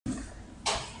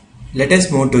Let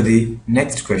us move to the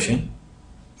next question,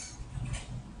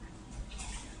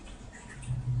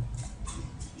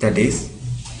 that is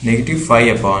negative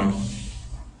 5 upon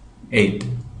 8.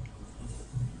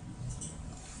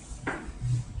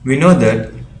 We know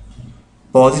that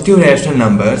positive rational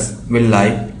numbers will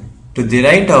lie to the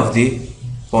right of the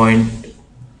point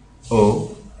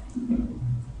O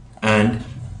and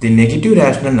the negative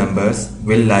rational numbers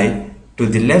will lie to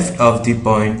the left of the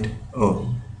point O.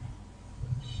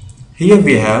 Here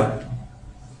we have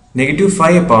negative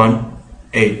 5 upon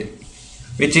 8,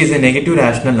 which is a negative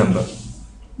rational number.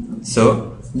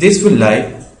 So this will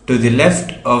lie to the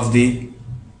left of the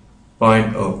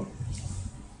point O.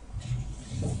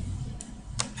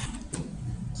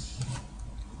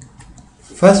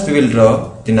 First we will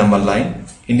draw the number line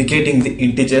indicating the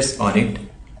integers on it.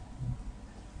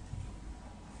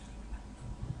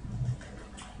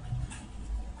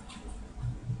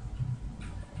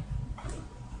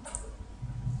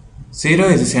 Zero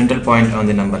is the central point on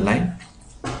the number line,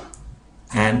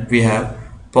 and we have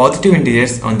positive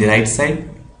integers on the right side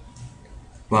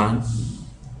 1,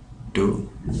 2,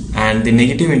 and the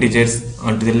negative integers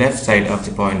onto the left side of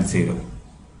the point 0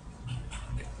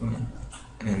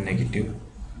 and negative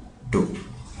 2.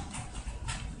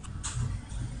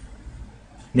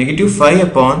 Negative 5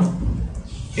 upon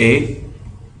 8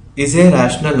 is a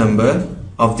rational number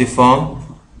of the form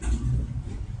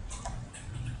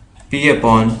P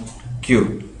upon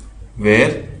Q,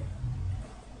 where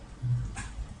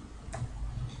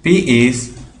P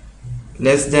is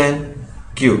less than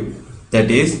Q,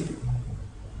 that is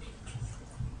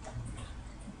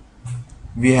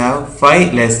we have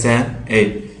 5 less than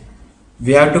 8.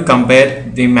 We have to compare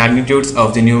the magnitudes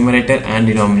of the numerator and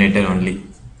denominator only.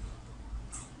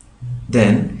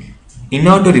 Then in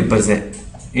order to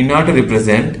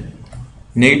represent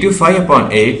negative 5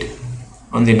 upon 8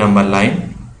 on the number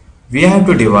line, we have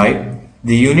to divide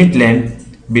the unit length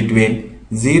between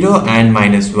 0 and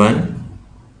 -1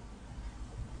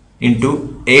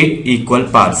 into 8 equal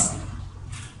parts,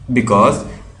 because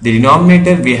the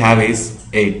denominator we have is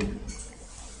 8.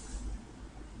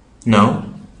 Now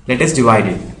let us divide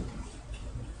it.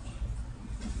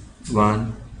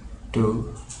 1,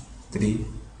 2, 3,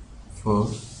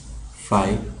 4,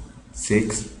 5,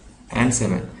 6 and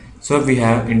 7. So we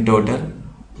have in total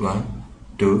 1,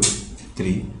 2,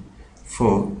 3,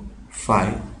 4,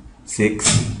 5, 6,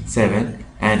 7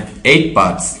 and 8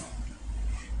 parts.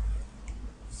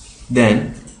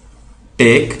 Then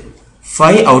take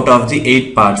 5 out of the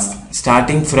 8 parts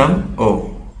starting from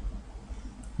O.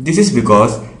 This is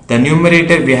because the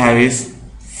numerator we have is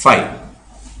 5,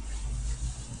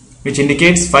 which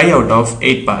indicates 5 out of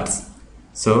 8 parts.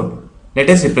 So let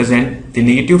us represent the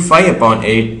negative 5 upon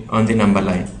 8 on the number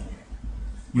line.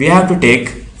 We have to take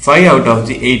 5 out of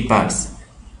the 8 parts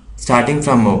starting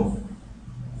from O.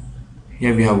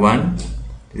 Here we have 1,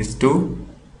 this is 2,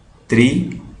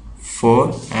 3,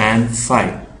 4 and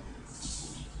 5.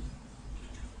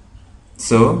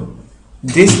 So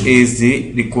this is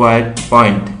the required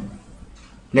point.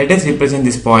 Let us represent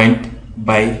this point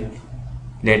by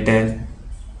letter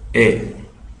A,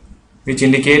 which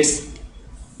indicates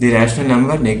the rational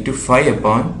number negative 5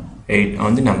 upon 8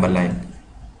 on the number line.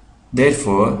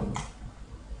 Therefore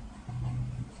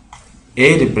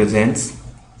A represents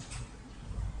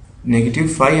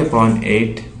negative 5 upon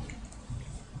 8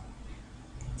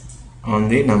 on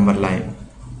the number line.